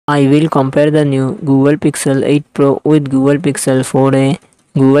I will compare the new Google Pixel 8 Pro with Google Pixel 4a.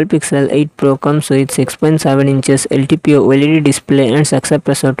 Google Pixel 8 Pro comes with 6.7 inches LTPO OLED display and success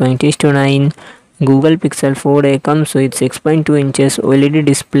ratio 20:9. Google Pixel 4a comes with 6.2 inches OLED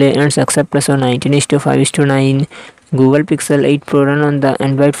display and success ratio 19:5:9. Google Pixel 8 Pro run on the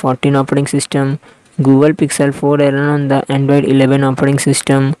Android 14 operating system. Google Pixel 4a run on the Android 11 operating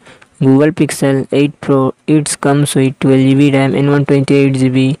system. Google Pixel 8 Pro it comes with 12GB RAM and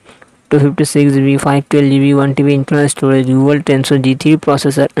 128GB, 256GB, 512GB, 1TB internal storage, Google Tensor G3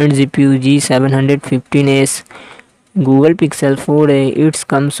 processor and GPU G715S. Google Pixel 4a it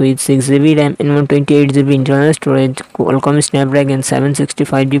comes with 6GB RAM and 128GB internal storage, Qualcomm Snapdragon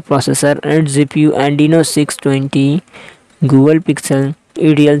 765G processor and GPU Adreno 620. Google Pixel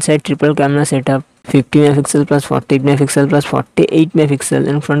real set triple camera setup, 50 megapixel plus 48 megapixel plus 48 megapixel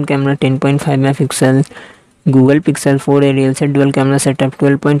and front camera 10.5 megapixel. Google Pixel 4a real set dual camera setup,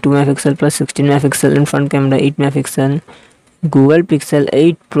 12.2 megapixel plus 16 megapixel and front camera 8 megapixel. Google Pixel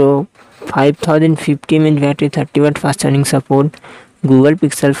 8 Pro 5050 mAh battery, 30W fast charging support. Google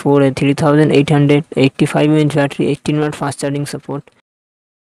Pixel 4a 3885 mAh battery, 18W fast charging support.